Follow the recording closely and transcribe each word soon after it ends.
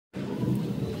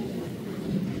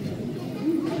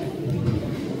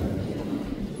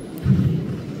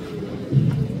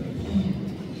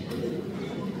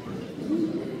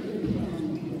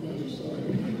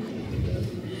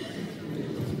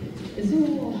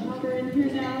hotter in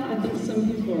here now. I think some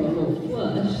people are a little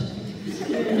flushed.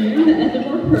 We're nearing the end of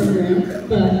our program,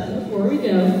 but before we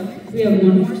go, we have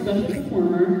one more special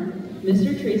performer.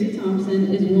 Mr. Tracy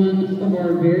Thompson is one of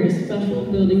our very special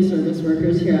building service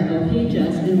workers here at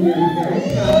LPHS, and we are very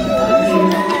proud to have him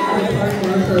as a part of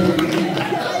our program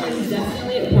today. He's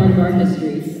definitely a part of our history.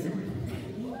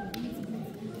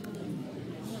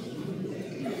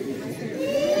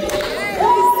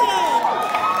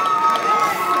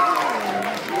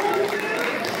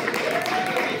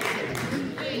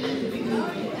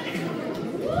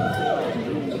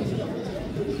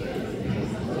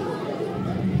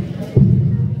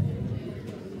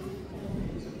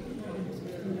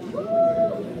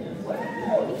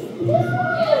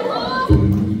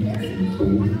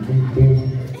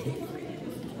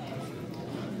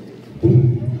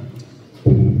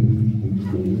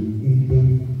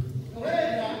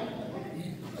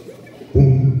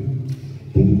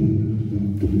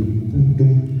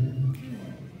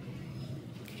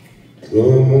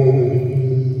 Come on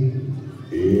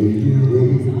in the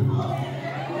room.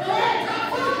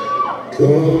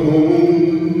 Come on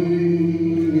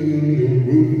in the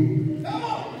room.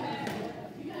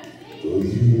 'Cause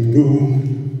you know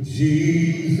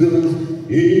Jesus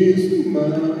is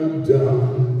my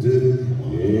doctor,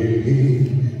 and He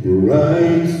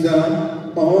writes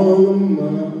out all of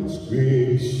my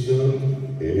prescription,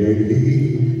 and He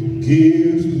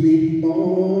gives me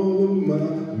all of my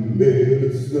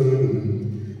medicine.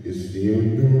 Is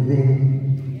in the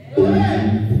room. Boom,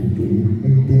 boom,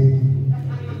 boom, boom.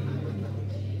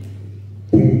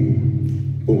 Boom,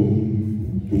 boom,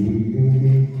 boom,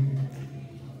 boom.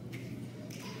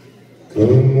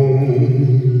 Come on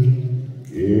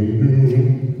in the room.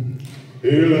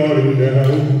 Hey, Lordy,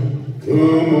 now.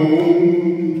 Come on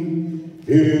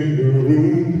in the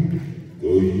room.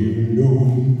 'Cause you know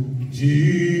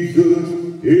Jesus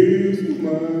is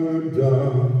my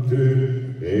doctor,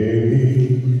 and He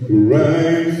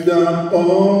writes out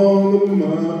all of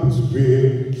my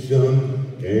prescription,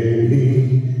 and He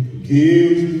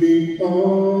gives me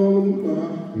all my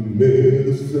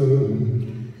medicine.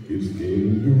 It's in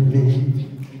the room.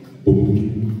 Boom,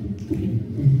 boom,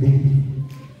 boom, boom.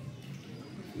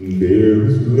 There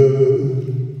is love.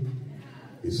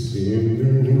 It's in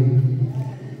the room.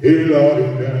 Hey, Lord,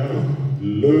 now,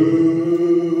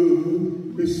 love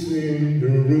is in the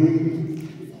room.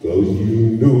 'Cause you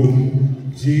know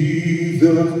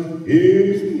Jesus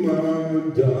is my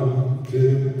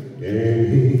doctor, and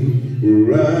He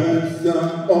writes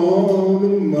out all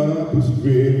of my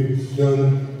prescription,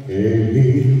 and He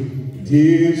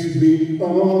gives me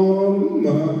all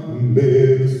my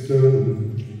medicine.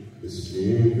 It's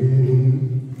in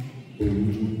the room.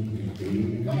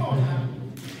 Come on now.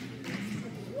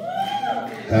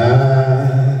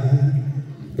 Hide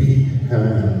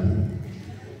behind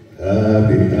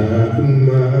the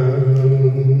mountain.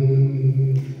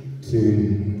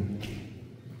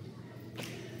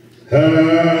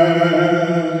 Hide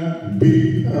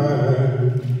behind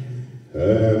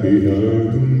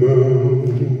the mountain.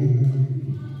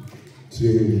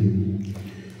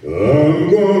 I'm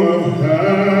gonna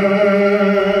hide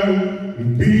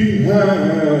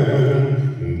behind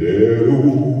that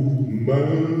old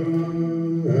mountain.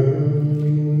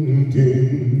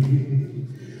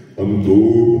 I'm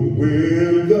going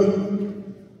where the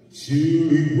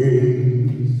chilly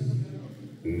winds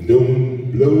don't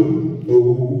blow.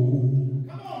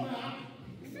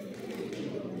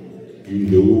 You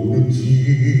know that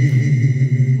Jesus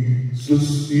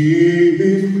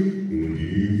is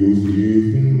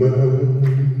mountain.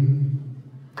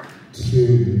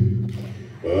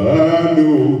 I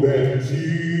know that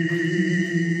Jesus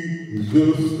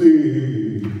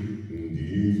said,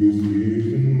 Jesus is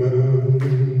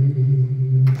mountain.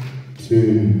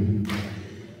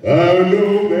 I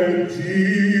know that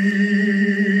Jesus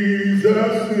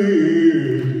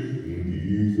said,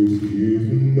 Jesus is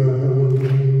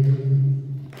mountain.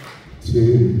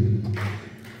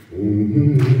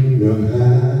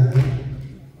 Hide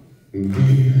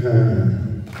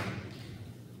behind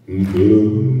the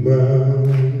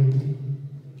mountain.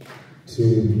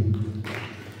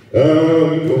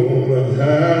 I'm gonna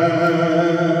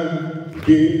hide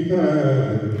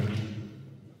behind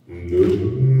the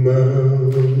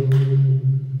mountain.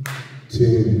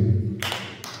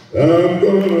 I'm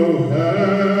gonna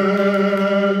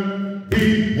hide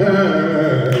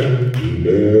behind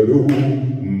that old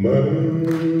mountain.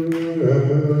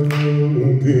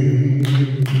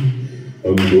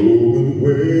 I'm going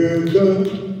where the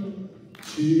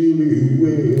chilly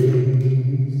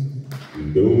winds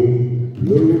don't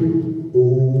blow.